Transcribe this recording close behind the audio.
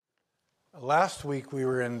Last week we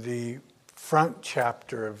were in the front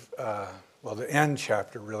chapter of, the end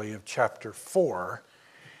chapter really of chapter 4,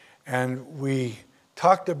 and we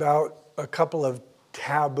talked about a couple of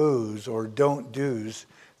taboos or don't do's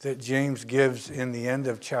that James gives in the end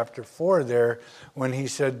of chapter 4 there when he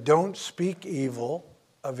said, don't speak evil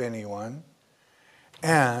of anyone,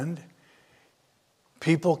 and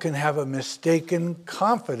people can have a mistaken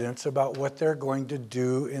confidence about what they're going to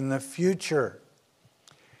do in the future.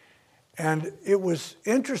 And it was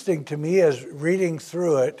interesting to me as reading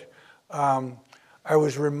through it, I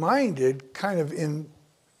was reminded kind of in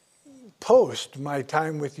post my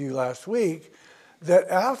time with you last week that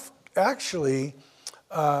actually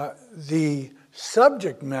the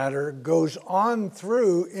subject matter goes on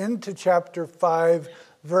through into chapter 5,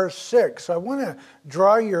 verse 6. So I want to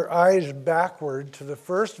draw your eyes backward to the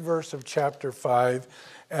first verse of chapter 5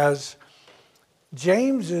 as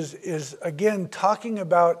James is again talking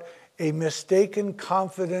about a mistaken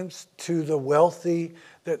confidence to the wealthy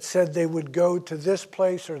that said they would go to this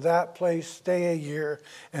place or that place, stay a year,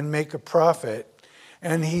 and make a profit.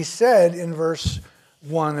 And he said in verse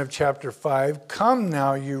 1 of chapter 5, "Come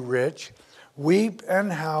now, you rich, weep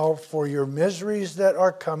and howl for your miseries that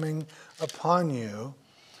are coming upon you.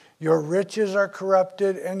 Your riches are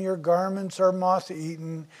corrupted, and your garments are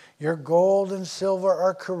moth-eaten. Your gold and silver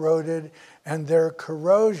are corroded, and their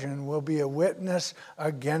corrosion will be a witness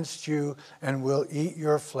against you and will eat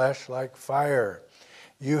your flesh like fire.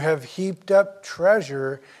 You have heaped up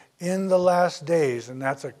treasure in the last days." And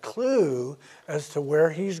that's a clue as to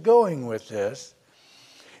where he's going with this.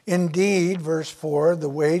 "Indeed," verse 4, "the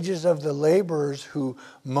wages of the laborers who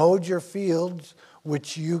mowed your fields,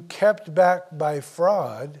 which you kept back by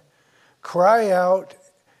fraud, cry out,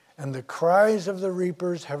 and the cries of the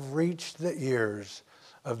reapers have reached the ears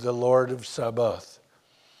of the Lord of Sabaoth.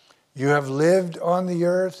 You have lived on the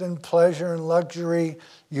earth in pleasure and luxury.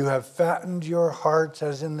 You have fattened your hearts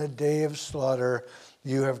as in the day of slaughter.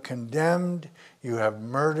 You have condemned, you have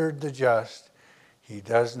murdered the just. He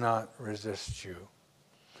does not resist you."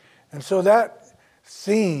 And so that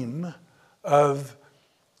theme of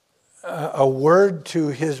a word to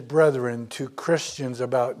his brethren, to Christians,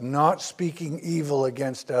 about not speaking evil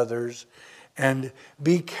against others and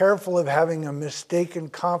be careful of having a mistaken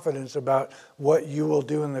confidence about what you will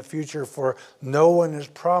do in the future, for no one is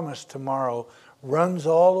promised tomorrow, runs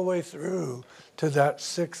all the way through to that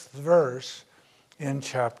 6th verse in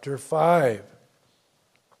chapter 5.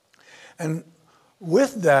 And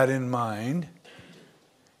with that in mind,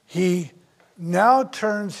 he now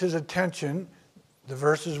turns his attention, the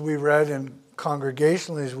verses we read and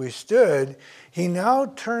congregationally as we stood, he now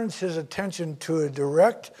turns his attention to a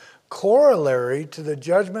direct corollary to the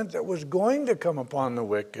judgment that was going to come upon the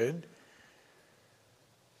wicked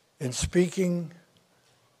in speaking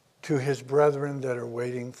to his brethren that are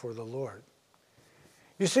waiting for the Lord.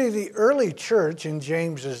 You see, the early church in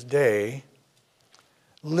James's day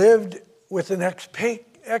lived with an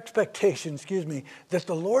expectation, that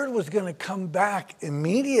the Lord was going to come back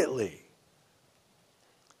immediately.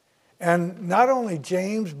 And not only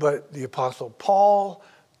James, but the Apostle Paul,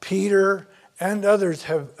 Peter, and others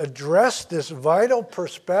have addressed this vital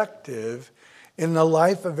perspective in the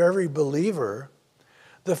life of every believer,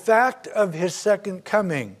 the fact of his second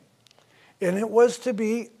coming. And it was to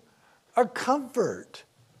be a comfort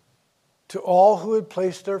to all who had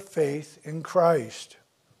placed their faith in Christ.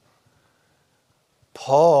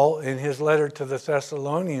 Paul, in his letter to the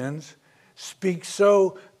Thessalonians, speaks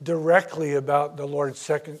so directly about the Lord's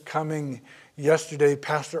second coming. Yesterday,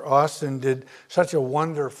 Pastor Austin did such a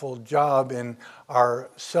wonderful job in our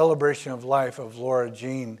celebration of life of Laura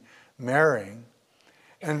Jean marrying.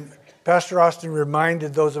 And Pastor Austin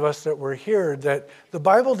reminded those of us that were here that the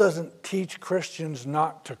Bible doesn't teach Christians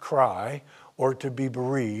not to cry or to be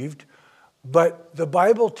bereaved, but the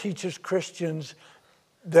Bible teaches Christians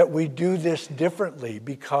that we do this differently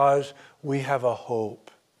because we have a hope.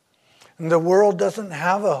 And the world doesn't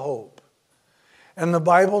have a hope. And the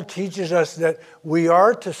Bible teaches us that we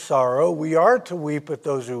are to sorrow, we are to weep with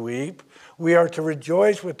those who weep, we are to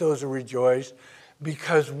rejoice with those who rejoice,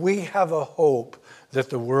 because we have a hope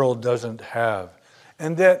that the world doesn't have.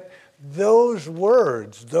 And that those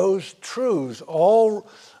words, those truths, all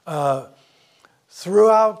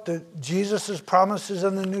throughout Jesus' promises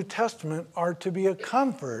in the New Testament are to be a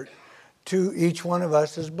comfort to each one of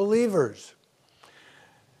us as believers.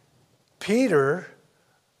 Peter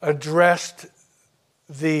addressed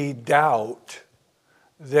the doubt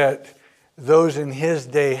that those in his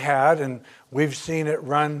day had, and we've seen it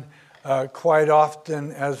run quite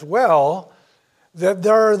often as well, that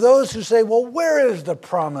there are those who say, well, where is the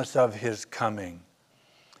promise of his coming?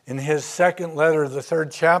 in his second letter, the 3rd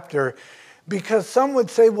chapter, because some would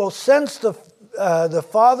say, well, since the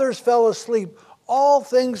fathers fell asleep, all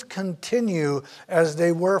things continue as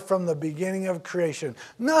they were from the beginning of creation.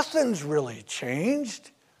 Nothing's really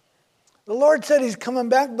changed. The Lord said he's coming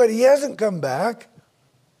back, but he hasn't come back.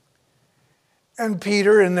 And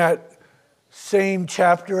Peter, in that same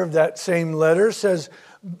chapter of that same letter, says,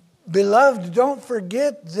 beloved, don't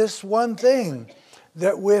forget this one thing,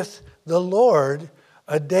 that with the Lord,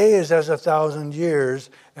 a day is as 1,000 years,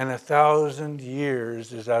 and 1,000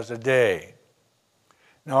 years is as a day.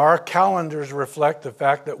 Now, our calendars reflect the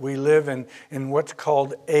fact that we live in what's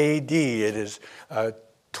called AD. It is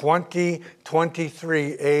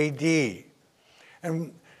 2023 AD.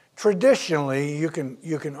 And traditionally, you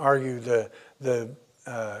can argue the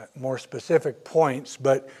more specific points,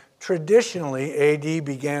 but traditionally, AD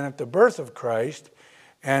began at the birth of Christ,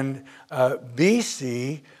 and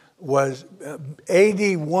BC was,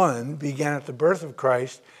 AD 1 began at the birth of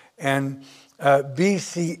Christ, and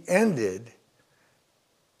BC ended.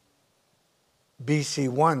 BC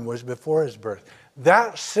 1 was before his birth.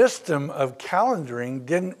 That system of calendaring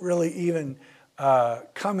didn't really even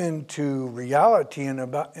come into reality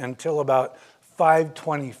until about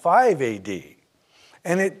 525 AD.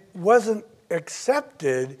 And it wasn't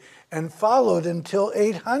accepted and followed until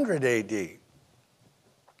 800 AD.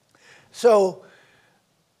 So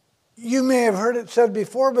you may have heard it said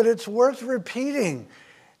before, but it's worth repeating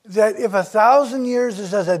that if 1,000 years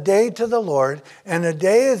is as a day to the Lord, and a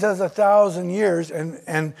day is as 1,000 years,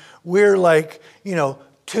 and we're like,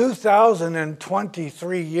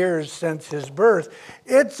 2,023 years since his birth,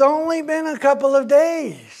 it's only been a couple of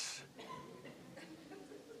days.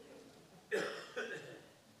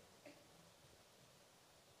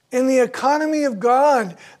 In the economy of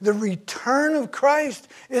God, the return of Christ,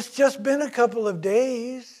 it's just been a couple of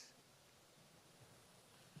days.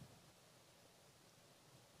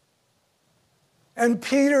 And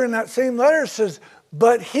Peter in that same letter says,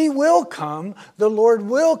 but he will come, the Lord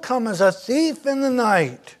will come as a thief in the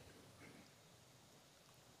night.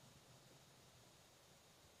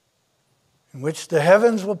 In which the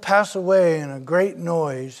heavens will pass away in a great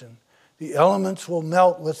noise, and the elements will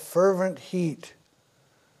melt with fervent heat.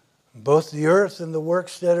 Both the earth and the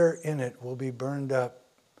works that are in it will be burned up.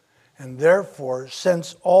 And therefore,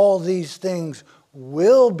 since all these things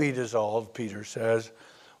will be dissolved, Peter says,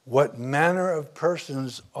 what manner of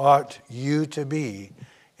persons ought you to be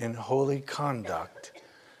in holy conduct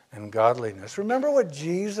and godliness? Remember what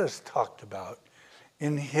Jesus talked about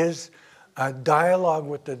in his dialogue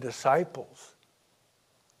with the disciples.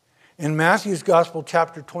 In Matthew's Gospel,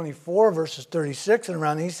 chapter 24, verses 36 and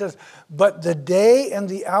around, he says, but the day and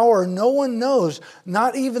the hour no one knows,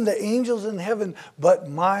 not even the angels in heaven, but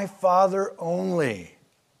my Father only.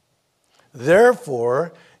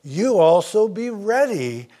 Therefore, you also be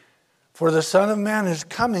ready, for the Son of Man is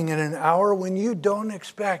coming in an hour when you don't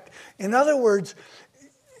expect. In other words,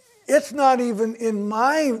 it's not even in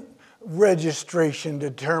my registration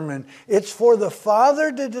determined. It's for the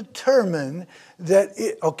Father to determine that,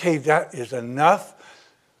 okay, that is enough.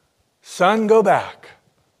 Son, go back.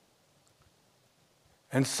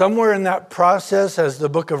 And somewhere in that process, as the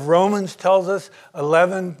book of Romans tells us,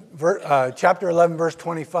 chapter 11, verse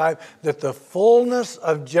 25, that the fullness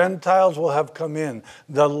of Gentiles will have come in.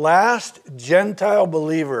 The last Gentile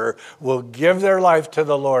believer will give their life to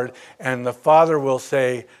the Lord, and the Father will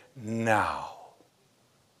say, now.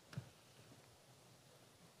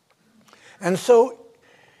 And so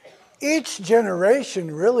each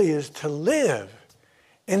generation really is to live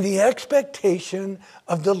in the expectation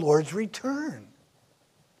of the Lord's return.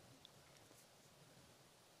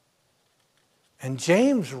 And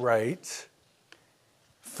James writes,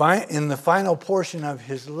 in the final portion of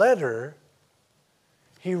his letter,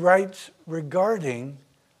 he writes regarding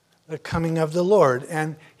the coming of the Lord.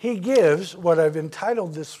 And he gives, what I've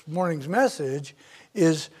entitled this morning's message,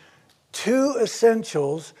 is 2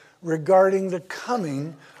 essentials regarding the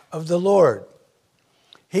coming of the Lord.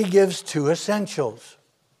 He gives 2 essentials.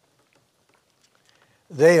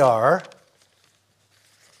 They are,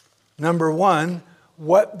 number 1,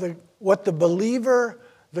 what the believer,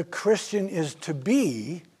 the Christian, is to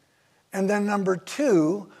be, and then number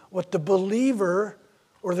 2, what the believer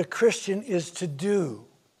or the Christian is to do.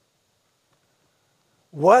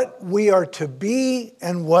 What we are to be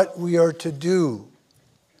and what we are to do.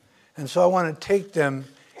 And so I want to take them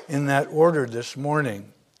in that order this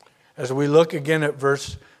morning. As we look again at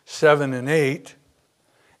verse 7 and 8,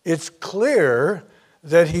 it's clear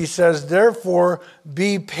that he says, therefore,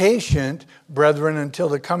 be patient, brethren, until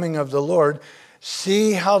the coming of the Lord.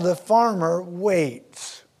 See how the farmer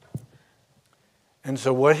waits. And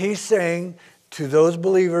so what he's saying to those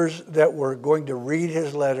believers that were going to read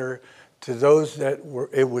his letter, to those that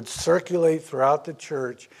it would circulate throughout the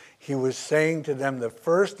church, he was saying to them the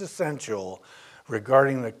first essential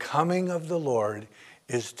regarding the coming of the Lord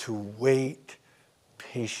is to wait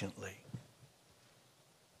patiently.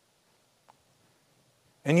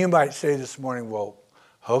 And you might say this morning, well,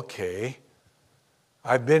 okay,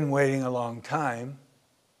 I've been waiting a long time.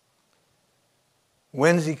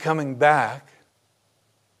 When's he coming back?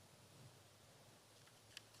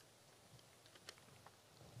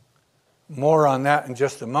 More on that in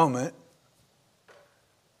just a moment.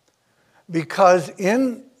 Because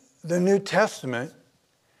in the New Testament,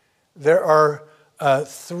 there are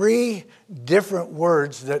 3 different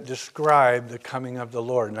words that describe the coming of the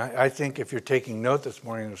Lord. And I think if you're taking note this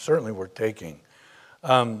morning, it's certainly worth taking.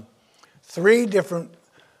 3 different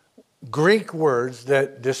Greek words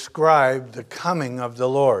that describe the coming of the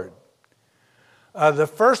Lord. The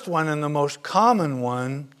first one, and the most common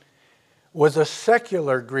one, was a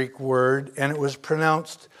secular Greek word, and it was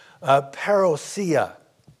pronounced parousia.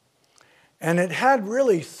 And it had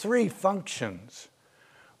really 3 functions.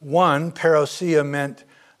 One, parousia meant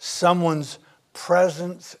someone's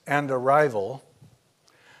presence and arrival.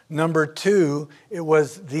 Number 2, it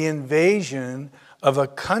was the invasion of a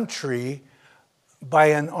country by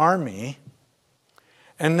an army.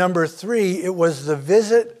 And number 3, it was the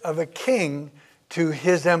visit of a king to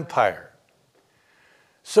his empire.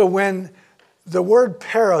 So when the word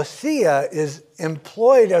parousia is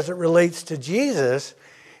employed as it relates to Jesus,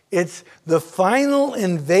 it's the final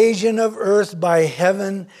invasion of earth by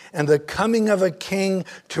heaven and the coming of a king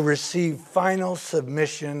to receive final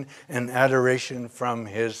submission and adoration from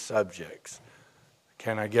his subjects.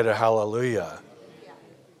 Can I get a hallelujah? Yeah.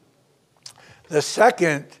 The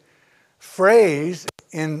second phrase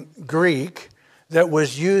in Greek that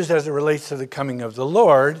was used as it relates to the coming of the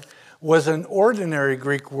Lord was an ordinary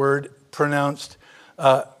Greek word pronounced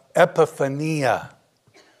epiphania.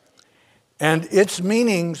 And its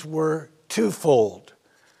meanings were twofold.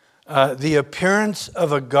 The appearance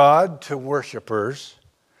of a god to worshipers.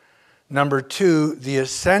 Number 2, the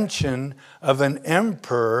ascension of an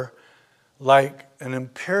emperor like an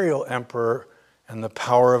imperial emperor and the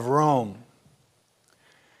power of Rome.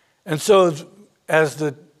 And so as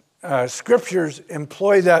the scriptures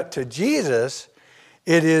employ that to Jesus,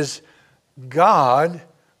 it is God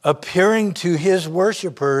appearing to his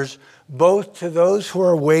worshipers, both to those who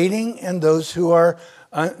are waiting and those who are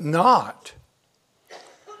not.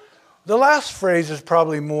 The last phrase is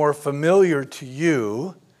probably more familiar to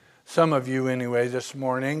you, some of you anyway this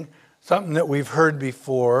morning, something that we've heard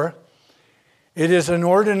before. It is an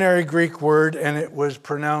ordinary Greek word, and it was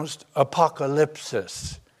pronounced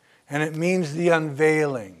apocalypsis, and it means the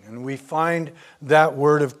unveiling. And we find that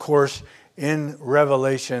word, of course, in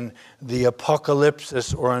Revelation, the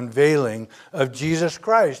apocalypsis or unveiling of Jesus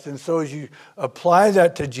Christ. And so as you apply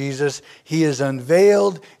that to Jesus, he is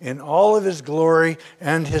unveiled in all of his glory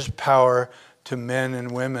and his power to men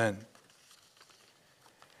and women.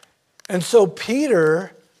 And so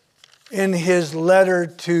Peter, in his letter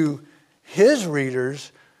to his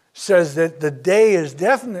readers, says that the day is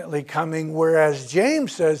definitely coming, whereas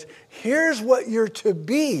James says, here's what you're to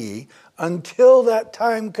be until that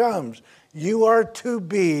time comes. You are to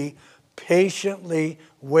be patiently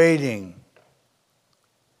waiting.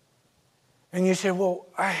 And you say, well,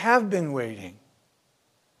 I have been waiting.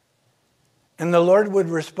 And the Lord would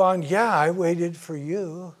respond, yeah, I waited for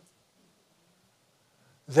you.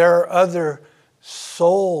 There are other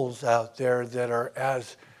souls out there that are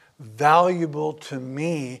as valuable to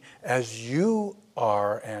me as you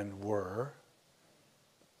are and were.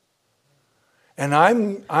 And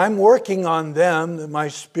I'm working on them. My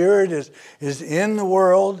spirit is in the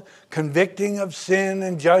world, convicting of sin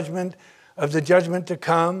and judgment, of the judgment to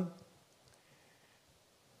come.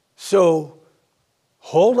 So,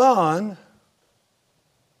 hold on.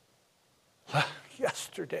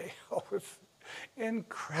 Yesterday, it was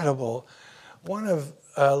incredible. One of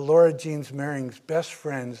Laura Jean Maring's best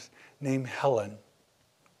friends, named Helen,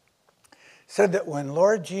 said that when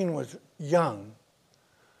Laura Jean was young,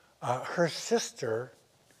 her sister,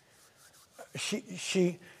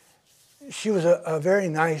 she was a very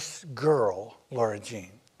nice girl, Laura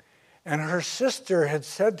Jean. And her sister had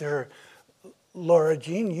said to her, Laura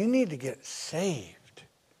Jean, you need to get saved.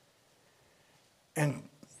 And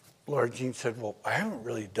Laura Jean said, well, I haven't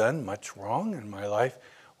really done much wrong in my life.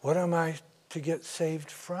 What am I to get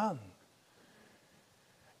saved from?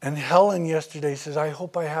 And Helen yesterday says, I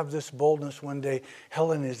hope I have this boldness one day.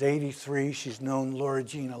 Helen is 83. She's known Laura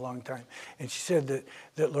Jean a long time. And she said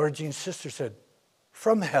that Laura Jean's sister said,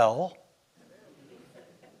 from hell.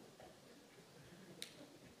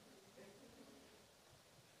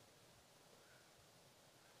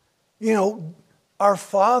 our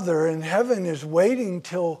Father in heaven is waiting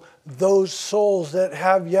till those souls that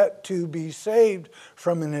have yet to be saved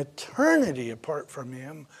from an eternity apart from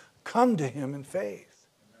Him come to Him in faith.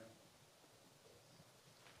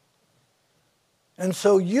 And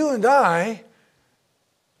so you and I,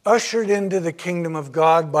 ushered into the kingdom of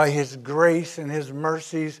God by His grace and His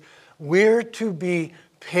mercies, we're to be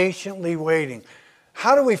patiently waiting.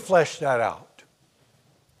 How do we flesh that out?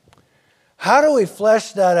 How do we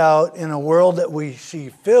flesh that out in a world that we see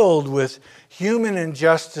filled with human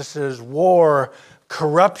injustices, war,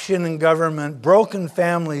 corruption in government, broken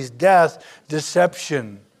families, death,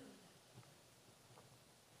 deception?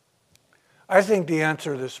 I think the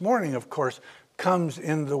answer this morning, of course, comes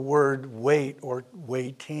in the word wait or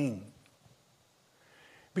waiting.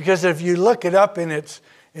 Because if you look it up in its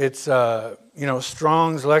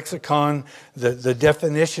Strong's lexicon, the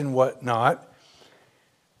definition, whatnot,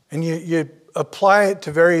 and you apply it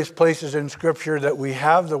to various places in Scripture that we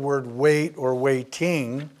have the word wait or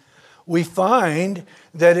waiting, we find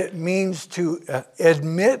that it means to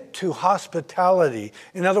admit to hospitality.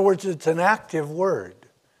 In other words, it's an active word.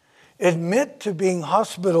 Admit to being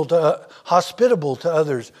hospitable to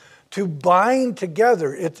others, to bind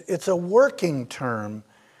together. It's a working term.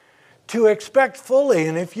 To expect fully.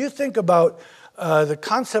 And if you think about the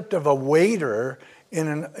concept of a waiter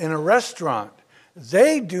in a restaurant,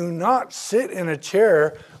 they do not sit in a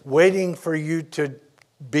chair waiting for you to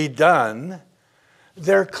be done.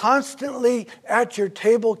 They're constantly at your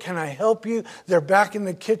table. Can I help you? They're back in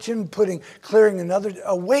the kitchen clearing another.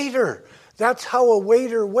 A waiter. That's how a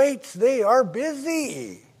waiter waits. They are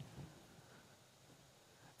busy.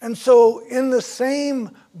 And so in the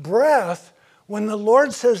same breath, when the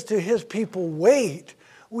Lord says to His people, wait,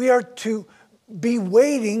 we are to be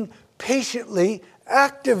waiting patiently,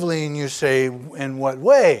 actively. And you say, in what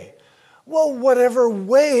way? Well, whatever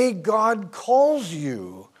way God calls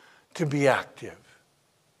you to be active.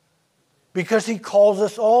 Because He calls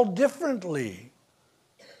us all differently.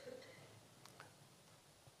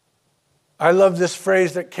 I love this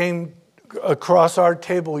phrase that came across our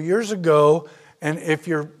table years ago. And if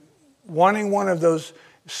you're wanting one of those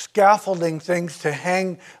scaffolding things to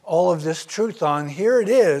hang all of this truth on, here it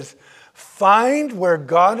is. Find where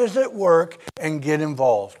God is at work and get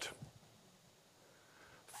involved.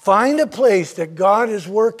 Find a place that God is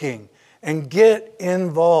working and get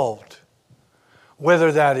involved.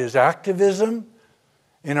 Whether that is activism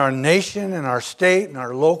in our nation, in our state, in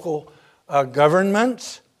our local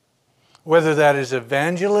governments, whether that is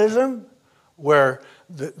evangelism, where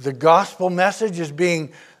the gospel message is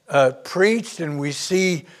being preached and we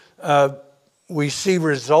see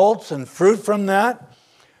results and fruit from that,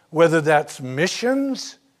 whether that's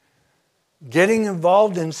missions, getting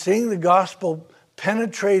involved in seeing the gospel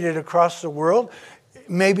penetrated across the world.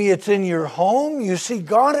 Maybe it's in your home. You see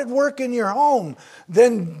God at work in your home.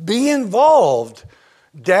 Then be involved.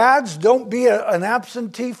 Dads, don't be an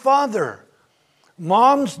absentee father.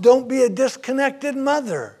 Moms, don't be a disconnected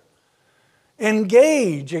mother.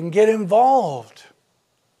 Engage and get involved.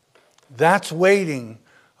 That's waiting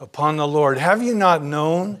upon the Lord. Have you not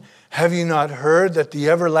known? Have you not heard that the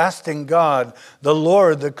everlasting God, the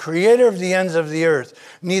Lord, the creator of the ends of the earth,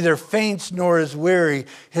 neither faints nor is weary?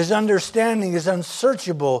 His understanding is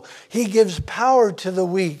unsearchable. He gives power to the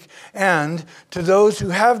weak, and to those who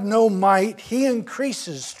have no might, He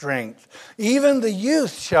increases strength. Even the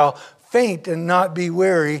youth shall faint and not be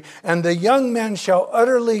weary, and the young men shall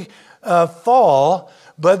utterly fall.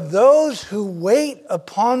 But those who wait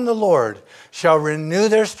upon the Lord shall renew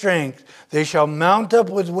their strength. They shall mount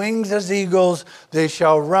up with wings as eagles. They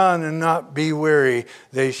shall run and not be weary.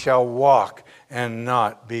 They shall walk and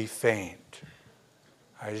not be faint.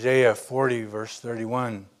 Isaiah 40, verse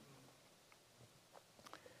 31.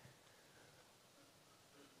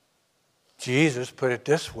 Jesus put it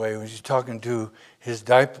this way when He's talking to His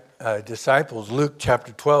disciples. Luke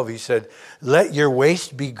chapter 12, He said, "Let your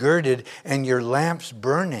waist be girded and your lamps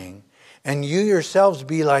burning, and you yourselves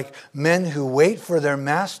be like men who wait for their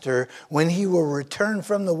master when he will return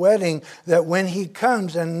from the wedding, that when he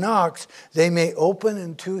comes and knocks, they may open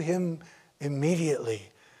unto him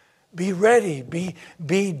immediately." Be ready.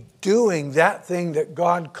 Be doing that thing that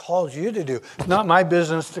God calls you to do. It's not my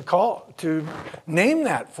business to name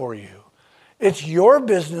that for you. It's your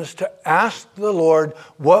business to ask the Lord,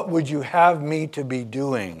 what would you have me to be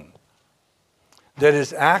doing? That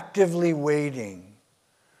is actively waiting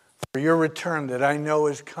for your return that I know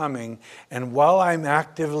is coming. And while I'm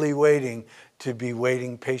actively waiting, to be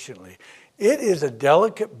waiting patiently. It is a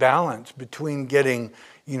delicate balance between getting,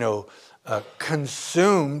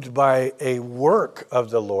 consumed by a work of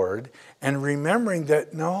the Lord, and remembering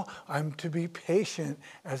that, no, I'm to be patient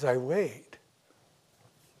as I wait.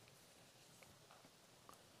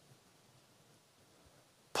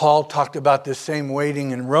 Paul talked about this same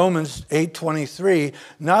waiting in Romans 8:23.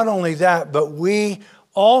 Not only that, but we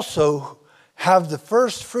also have the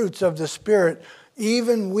first fruits of the Spirit.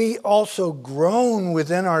 Even we also groan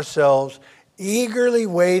within ourselves, eagerly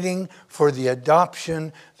waiting for the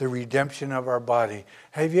adoption, the redemption of our body.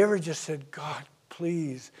 Have you ever just said, God,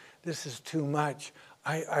 please, this is too much.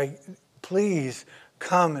 Please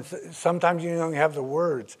come. Sometimes you don't have the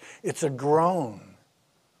words. It's a groan.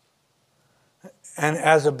 And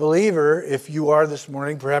as a believer, if you are this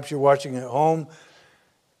morning, perhaps you're watching at home,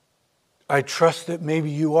 I trust that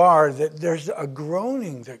maybe you are, that there's a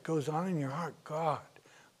groaning that goes on in your heart. God,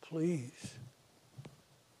 please.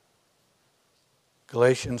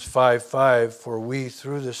 Galatians 5:5, for we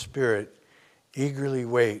through the Spirit eagerly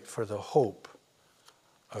wait for the hope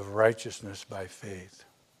of righteousness by faith.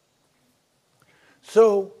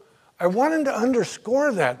 So I wanted to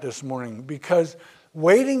underscore that this morning because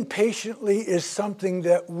waiting patiently is something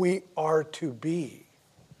that we are to be.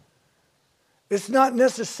 It's not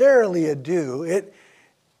necessarily a do. It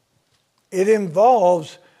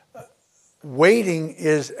involves waiting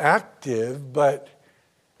is active, but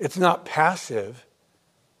it's not passive.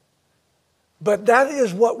 But that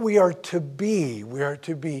is what we are to be. We are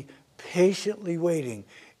to be patiently waiting.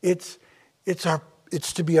 It's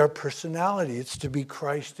to be our personality. It's to be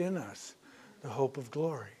Christ in us, the hope of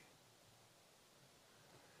glory.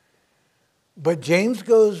 But James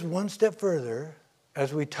goes one step further.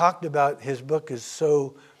 As we talked about, his book is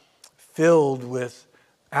so filled with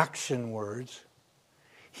action words.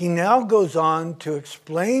 He now goes on to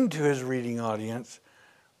explain to his reading audience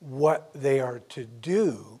what they are to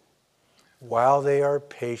do while they are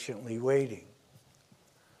patiently waiting.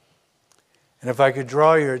 And if I could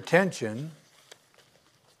draw your attention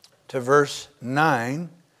to verse 9,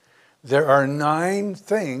 there are 9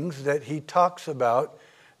 things that he talks about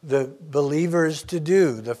the believers to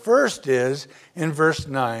do. The first is, in verse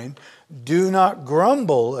 9, do not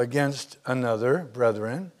grumble against another,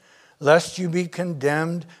 brethren, lest you be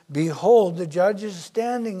condemned. Behold, the judge is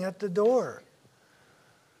standing at the door.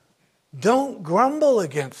 Don't grumble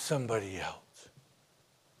against somebody else.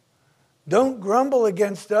 Don't grumble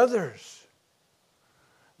against others.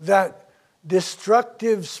 That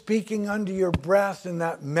destructive speaking under your breath and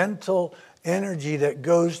that mental energy that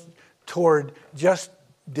goes toward just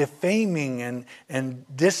defaming and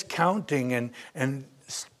discounting and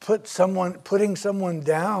putting someone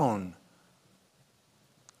down.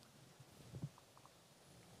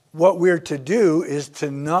 What we're to do is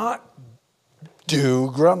to not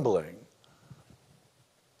do grumbling.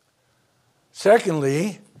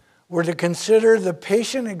 Secondly, we're to consider the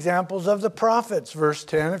patient examples of the prophets. Verse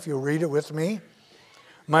 10, if you'll read it with me.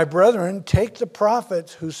 My brethren, take the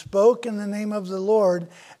prophets who spoke in the name of the Lord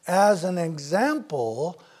as an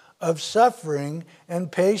example of suffering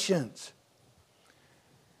and patience.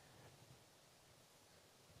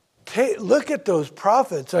 Look at those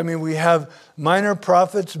prophets. I mean, we have minor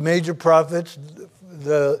prophets, major prophets,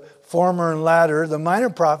 the former and latter. The minor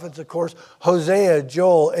prophets, of course, Hosea,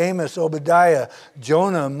 Joel, Amos, Obadiah,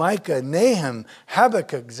 Jonah, Micah, Nahum,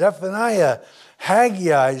 Habakkuk, Zephaniah,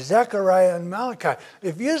 Haggai, Zechariah, and Malachi.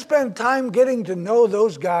 If you spend time getting to know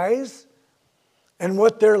those guys and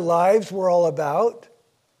what their lives were all about,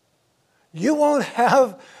 you won't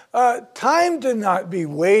have time to not be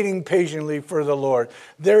waiting patiently for the Lord.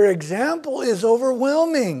 Their example is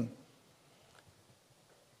overwhelming.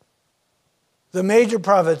 The major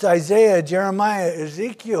prophets, Isaiah, Jeremiah,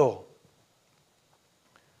 Ezekiel,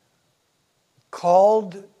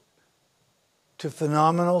 called to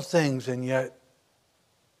phenomenal things and yet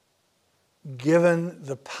given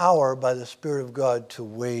the power by the Spirit of God to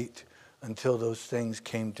wait until those things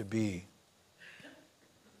came to be.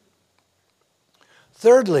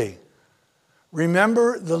 Thirdly,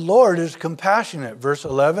 remember the Lord is compassionate. Verse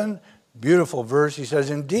 11, beautiful verse. He says,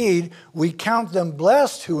 indeed, we count them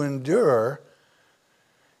blessed who endure.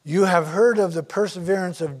 You have heard of the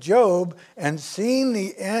perseverance of Job and seen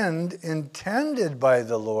the end intended by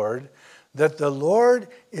the Lord, that the Lord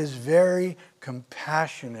is very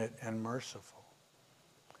compassionate and merciful.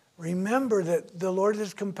 Remember that the Lord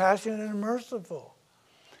is compassionate and merciful.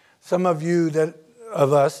 Some of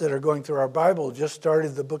us that are going through our Bible just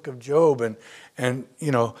started the book of Job, and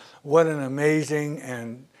you know what an amazing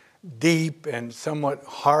and deep and somewhat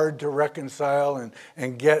hard to reconcile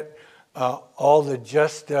and get all the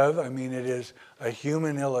gist of. I mean, it is a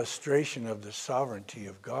human illustration of the sovereignty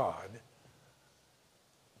of God.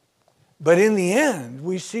 But in the end,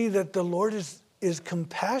 we see that the Lord is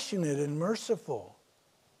compassionate and merciful.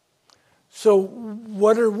 So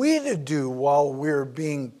what are we to do while we're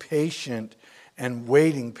being patient and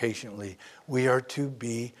waiting patiently? We are to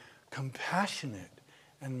be compassionate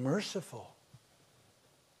and merciful.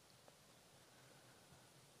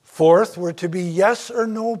 Fourth, we're to be yes or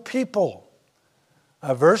no people.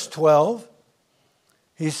 Verse 12,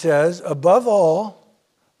 he says, above all,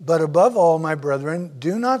 my brethren,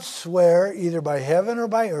 do not swear either by heaven or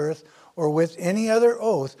by earth or with any other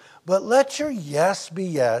oath, but let your yes be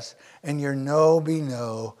yes and your no be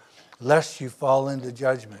no, lest you fall into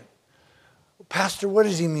judgment. Pastor, what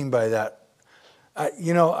does he mean by that? I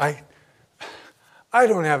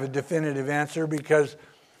don't have a definitive answer because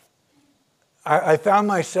I found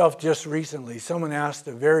myself just recently, someone asked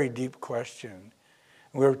a very deep question.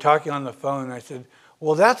 We were talking on the phone, and I said,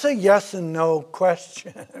 well, that's a yes and no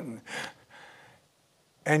question.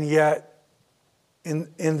 And yet, in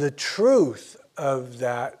the truth of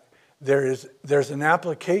that, there's an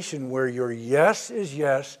application where your yes is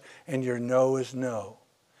yes and your no is no.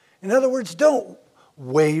 In other words, don't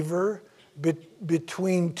waver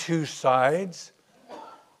between two sides,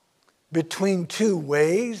 between two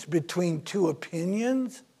ways, between two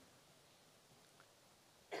opinions.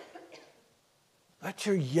 Let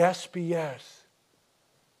your yes be yes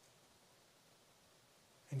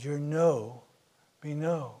and your no be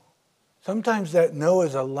no. Sometimes that no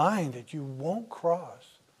is a line that you won't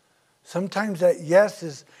cross. Sometimes that yes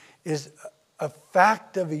is a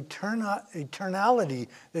fact of eternality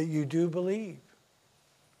that you do believe.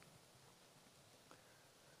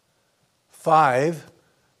 5,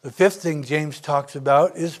 the fifth thing James talks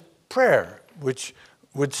about is prayer, which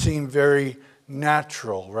would seem very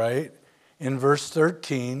natural, right? In verse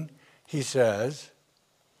 13, he says,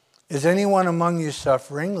 is anyone among you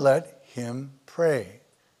suffering? Let him pray.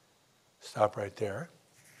 Stop right there.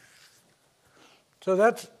 So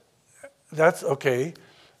that's okay.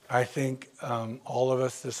 I think all of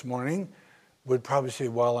us this morning would probably say,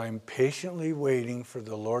 while I'm patiently waiting for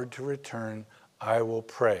the Lord to return, I will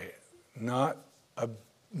pray. Not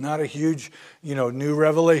a huge, new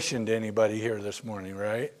revelation to anybody here this morning,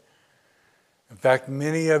 right? In fact,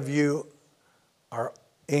 many of you are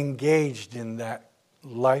engaged in that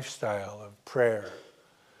lifestyle of prayer.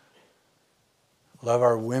 Love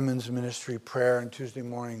our women's ministry prayer on Tuesday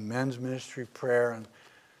morning, men's ministry prayer on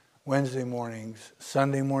Wednesday mornings,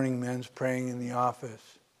 Sunday morning men's praying in the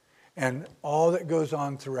office, and all that goes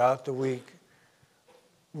on throughout the week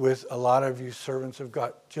with a lot of you servants of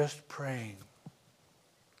God, just praying.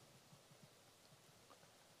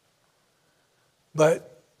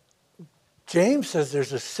 But James says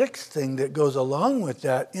there's a sixth thing that goes along with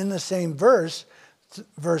that. In the same verse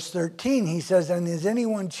 13, he says, and is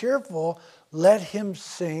anyone cheerful? Let him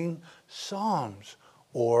sing psalms.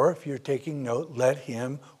 Or, if you're taking note, let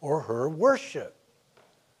him or her worship.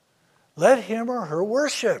 Let him or her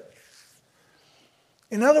worship.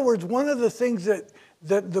 In other words, one of the things that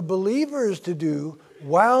the believer is to do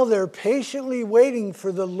while they're patiently waiting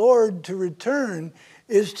for the Lord to return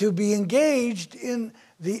is to be engaged in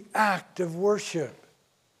the act of worship.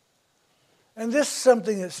 And this is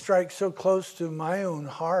something that strikes so close to my own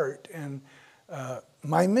heart and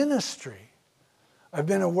my ministry. I've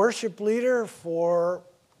been a worship leader for,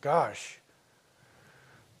 a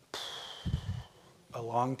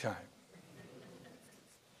long time.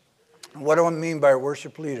 What do I mean by a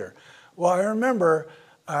worship leader? Well, I remember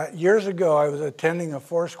years ago I was attending a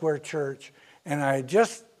Foursquare church, and I had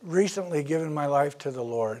just recently given my life to the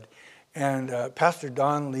Lord. And Pastor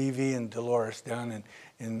Don Levy and Dolores down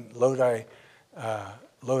in Lodi,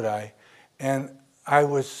 and I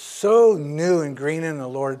was so new and green in the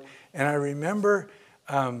Lord, and I remember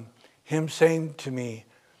him saying to me,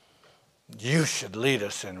 you should lead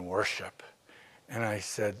us in worship. And I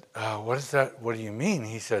said, what is that? What do you mean?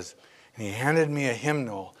 He says, and he handed me a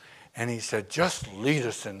hymnal, and he said, just lead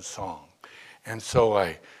us in song. And so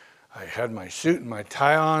I had my suit and my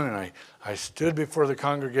tie on, and I stood before the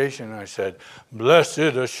congregation, and I said, blessed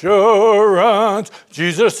assurance,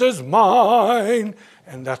 Jesus is mine.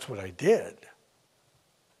 And that's what I did.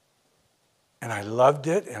 And I loved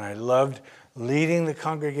it, and I loved leading the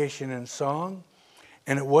congregation in song.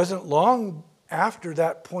 And it wasn't long after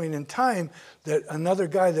that point in time that another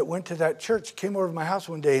guy that went to that church came over to my house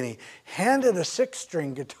one day, and he handed a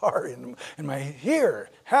 6-string guitar in my, here,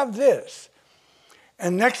 have this.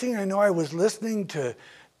 And next thing I know, I was listening to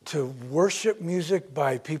worship music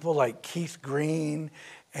by people like Keith Green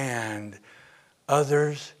and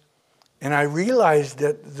others. And I realized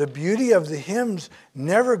that the beauty of the hymns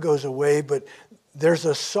never goes away, but there's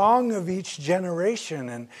a song of each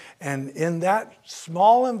generation. And in that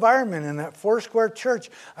small environment, in that Foursquare church,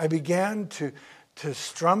 I began to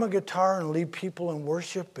strum a guitar and lead people in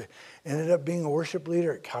worship. Ended up being a worship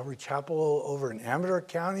leader at Calvary Chapel over in Amador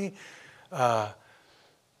County.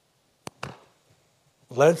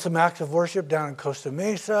 Led some acts of worship down in Costa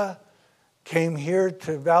Mesa. Came here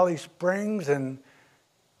to Valley Springs, and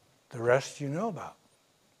the rest you know about.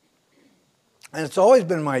 And it's always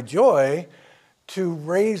been my joy to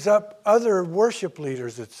raise up other worship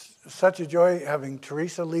leaders. It's such a joy having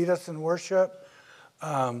Teresa lead us in worship.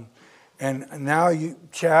 And now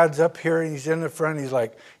Chad's up here and he's in the front. He's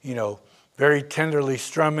like, very tenderly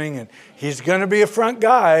strumming. And he's going to be a front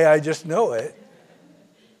guy. I just know it.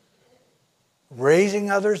 Raising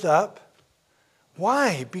others up.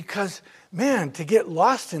 Why? Because, man, to get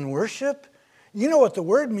lost in worship, you know what the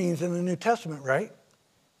word means in the New Testament, right?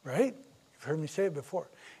 Right? You've heard me say it before.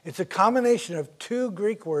 It's a combination of two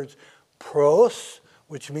Greek words, pros,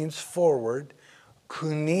 which means forward,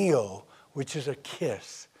 kuneo, which is a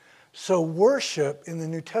kiss. So worship in the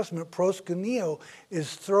New Testament, proskuneo,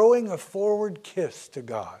 is throwing a forward kiss to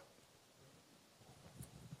God.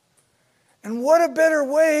 And what a better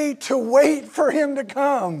way to wait for him to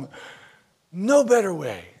come. No better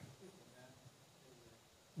way.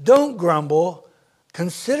 Don't grumble.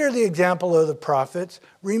 Consider the example of the prophets.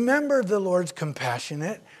 Remember the Lord's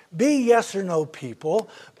compassionate. Be yes or no people.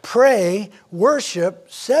 Pray, worship.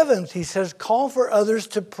 Seventh, he says, call for others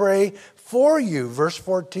to pray for you. Verse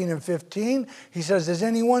 14 and 15, he says, is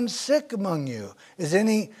anyone sick among you? Is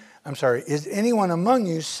anyone among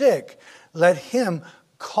you sick? Let him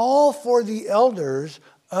call for the elders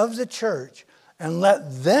of the church and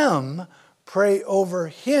let them pray over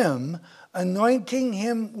him, anointing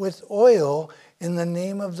him with oil in the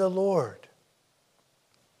name of the Lord.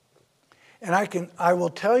 And I will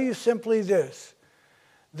tell you simply this,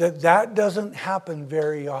 that doesn't happen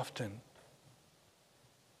very often.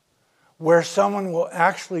 Where someone will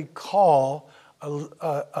actually call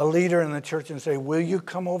a leader in the church and say, will you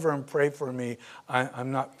come over and pray for me?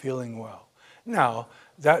 I'm not feeling well. Now,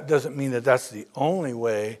 that doesn't mean that that's the only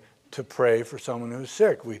way to pray for someone who's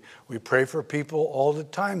sick. We pray for people all the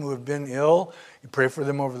time who have been ill. You pray for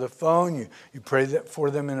them over the phone. You pray for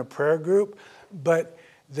them in a prayer group. But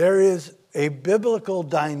there is a biblical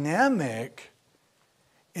dynamic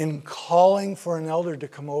in calling for an elder to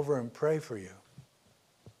come over and pray for you.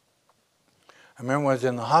 I remember when I was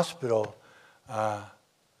in the hospital,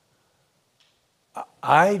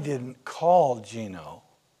 I didn't call Gino,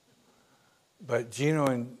 but Gino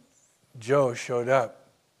and Joe showed up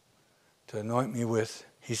to anoint me with,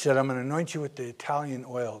 he said, I'm going to anoint you with the Italian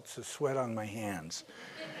oil. It's the sweat on my hands.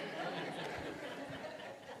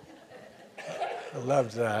 I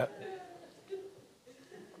loved that.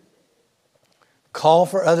 Call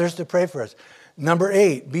for others to pray for us. Number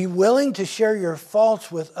 8, be willing to share your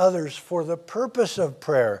faults with others for the purpose of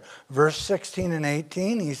prayer. Verse 16 and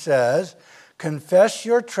 18, he says, confess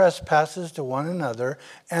your trespasses to one another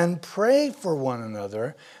and pray for one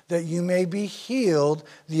another that you may be healed.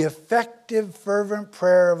 The effective, fervent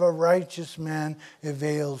prayer of a righteous man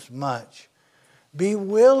avails much. Be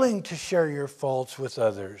willing to share your faults with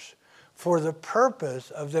others for the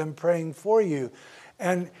purpose of them praying for you.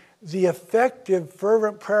 And the effective,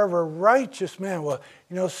 fervent prayer of a righteous man. Well,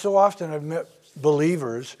 so often I've met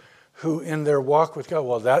believers who in their walk with God,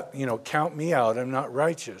 well, that, count me out. I'm not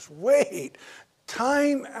righteous. Wait,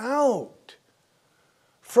 time out.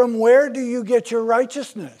 From where do you get your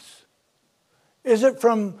righteousness? Is it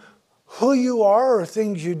from who you are or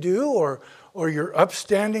things you do or your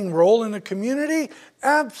upstanding role in the community?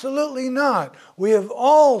 Absolutely not. We have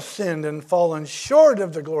all sinned and fallen short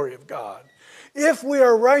of the glory of God. If we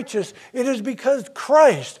are righteous, it is because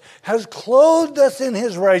Christ has clothed us in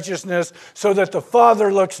his righteousness so that the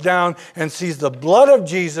Father looks down and sees the blood of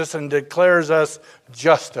Jesus and declares us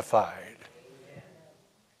justified.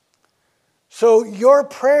 So your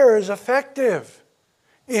prayer is effective.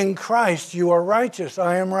 In Christ you are righteous.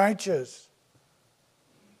 I am righteous.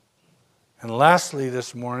 And lastly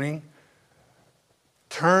this morning,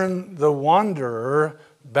 turn the wanderer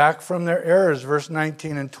back from their errors. Verse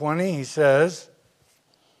 19 and 20, he says,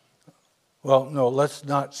 well, no, let's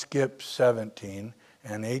not skip 17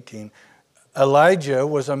 and 18. Elijah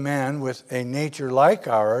was a man with a nature like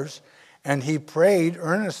ours, and he prayed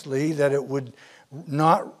earnestly that it would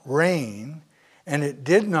not rain, and it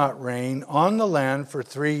did not rain on the land for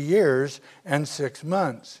 3 years and 6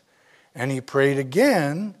 months. And he prayed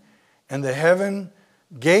again, and the heaven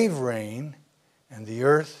gave rain, and the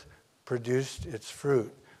earth produced its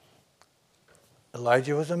fruit.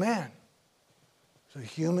 Elijah was a man. It's a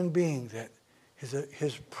human being that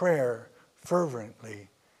His prayer fervently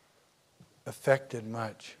affected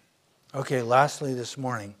much. Okay, lastly this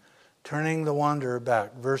morning, turning the wanderer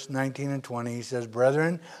back, verse 19 and 20, he says,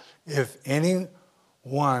 "Brethren, if any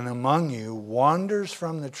one among you wanders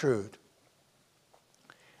from the truth,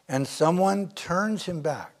 and someone turns him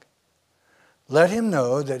back, let him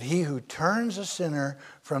know that he who turns a sinner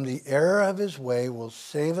from the error of his way will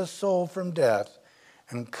save a soul from death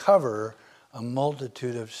and cover a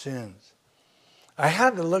multitude of sins." I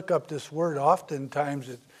had to look up this word. Oftentimes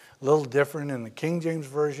it's a little different in the King James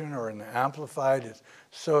Version or in the Amplified. It's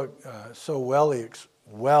so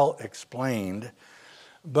well explained.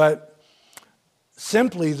 But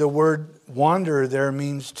simply the word wanderer there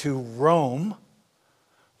means to roam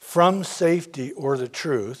from safety or the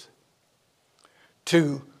truth,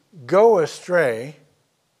 to go astray,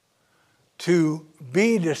 to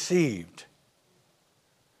be deceived.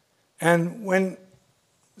 And when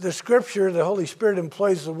the Scripture, the Holy Spirit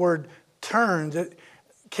employs the word turn, that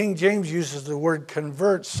King James uses the word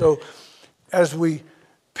convert. So as we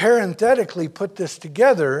parenthetically put this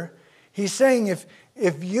together, he's saying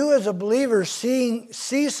if you as a believer see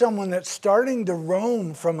someone that's starting to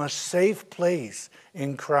roam from a safe place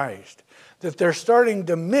in Christ, that they're starting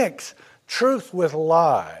to mix truth with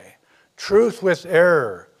lie, truth with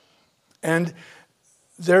error, and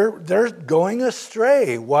they're going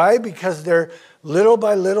astray. Why? Because they're little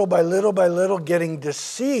by little getting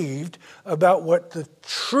deceived about what the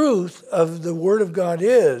truth of the Word of God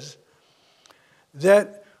is,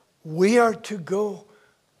 that we are to go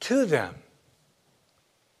to them.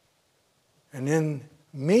 And in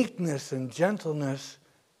meekness and gentleness,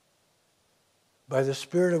 by the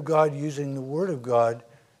Spirit of God using the Word of God,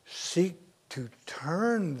 seek to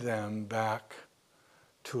turn them back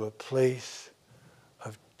to a place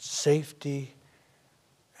of safety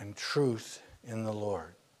and truth in the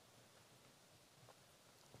Lord.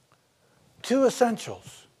 Two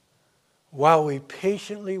essentials while we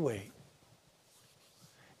patiently wait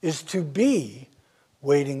is to be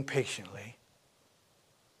waiting patiently,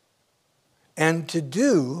 and to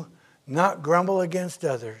do, not grumble against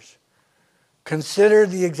others. Consider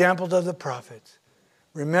the examples of the prophets.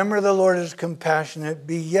 Remember the Lord is compassionate.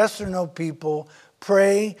 Be yes or no people.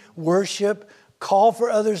 Pray, worship, call for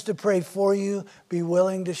others to pray for you. Be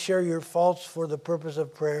willing to share your faults for the purpose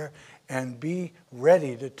of prayer. And be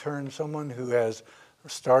ready to turn someone who has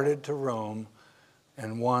started to roam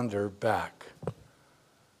and wander back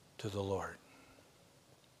to the Lord.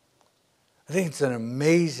 I think it's an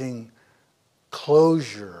amazing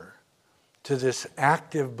closure to this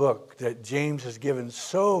active book that James has given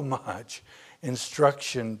so much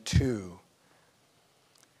instruction to.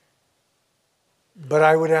 But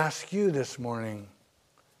I would ask you this morning,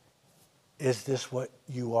 is this what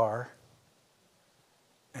you are?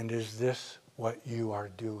 And is this what you are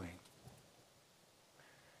doing?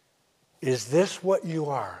 Is this what you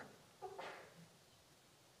are?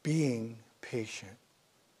 Being patient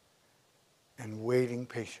and waiting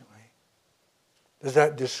patiently. Does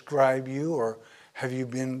that describe you, or have you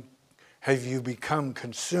become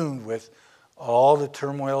consumed with all the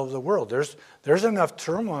turmoil of the world? There's enough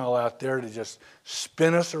turmoil out there to just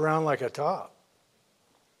spin us around like a top.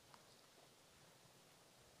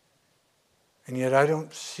 And yet I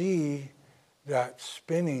don't see that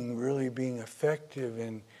spinning really being effective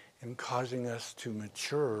in causing us to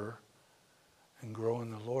mature and grow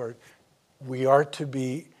in the Lord. We are to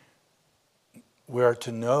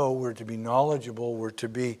know, we're to be knowledgeable, we're to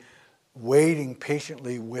be waiting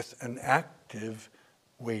patiently with an active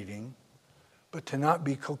waiting, but to not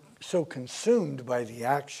be so consumed by the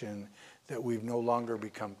action that we've no longer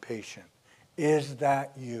become patient. Is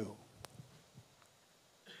that you?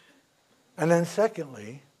 And then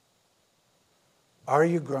secondly, are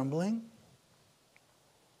you grumbling?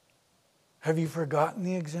 Have you forgotten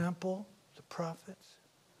the example, the prophets?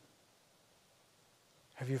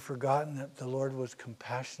 Have you forgotten that the Lord was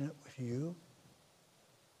compassionate with you?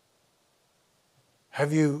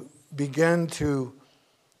 Have you begun to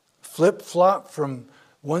flip-flop from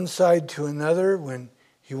one side to another when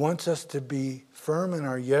He wants us to be firm in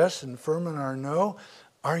our yes and firm in our no?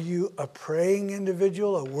 Are you a praying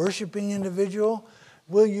individual, a worshiping individual?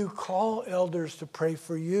 Will you call elders to pray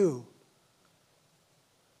for you?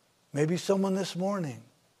 Maybe someone this morning.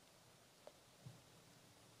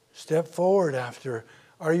 Step forward after.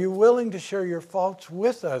 Are you willing to share your faults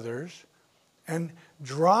with others and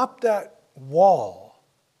drop that wall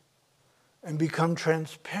and become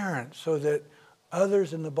transparent so that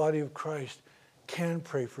others in the body of Christ can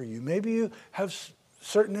pray for you? Maybe you have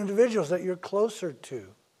certain individuals that you're closer to.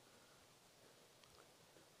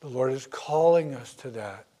 The Lord is calling us to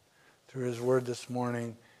that through his word this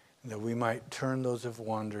morning, and that we might turn those who have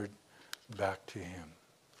wandered back to him.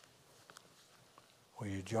 Will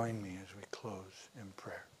you join me as we close in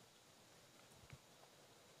prayer?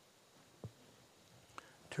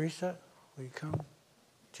 Teresa, will you come?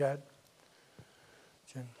 Chad?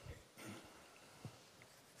 Jen?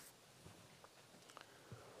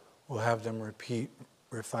 We'll have them repeat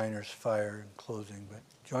Refiner's Fire in closing, but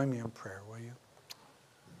join me in prayer, will you?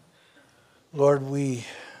 Lord, we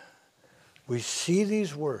see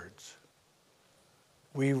these words.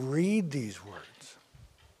 We read these words.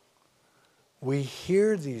 We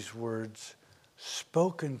hear these words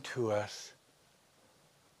spoken to us,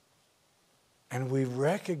 and we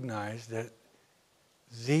recognize that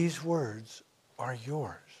these words are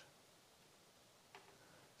yours.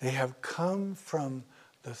 They have come from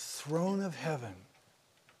the throne of heaven.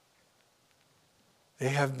 They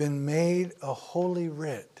have been made a holy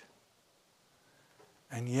writ,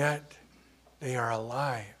 and yet they are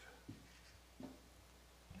alive.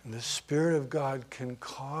 And the Spirit of God can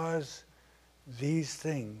cause these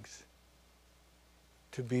things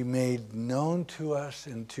to be made known to us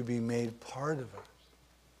and to be made part of us.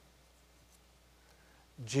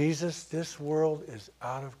 Jesus, this world is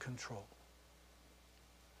out of control.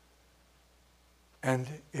 And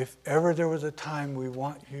if ever there was a time we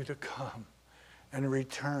want you to come and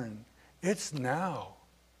return, it's now.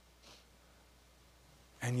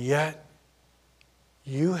 And yet,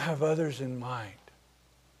 you have others in mind.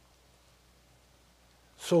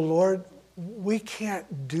 So Lord, we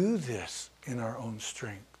can't do this in our own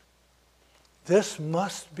strength. This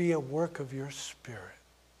must be a work of your Spirit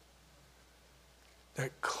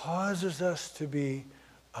that causes us to be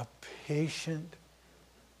a patient,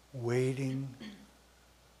 waiting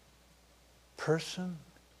person,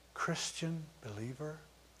 Christian believer,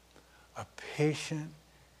 a patient,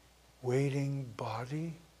 waiting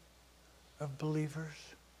body of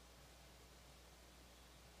believers.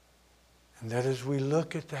 And that as we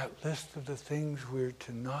look at that list of the things we're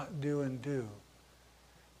to not do and do,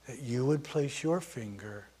 that you would place your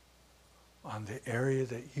finger on the area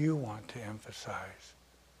that you want to emphasize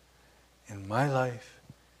in my life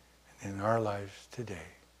and in our lives today.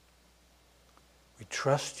 We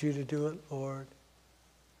trust you to do it, Lord.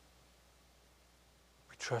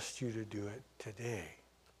 We trust you to do it today.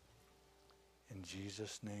 In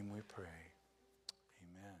Jesus' name we pray.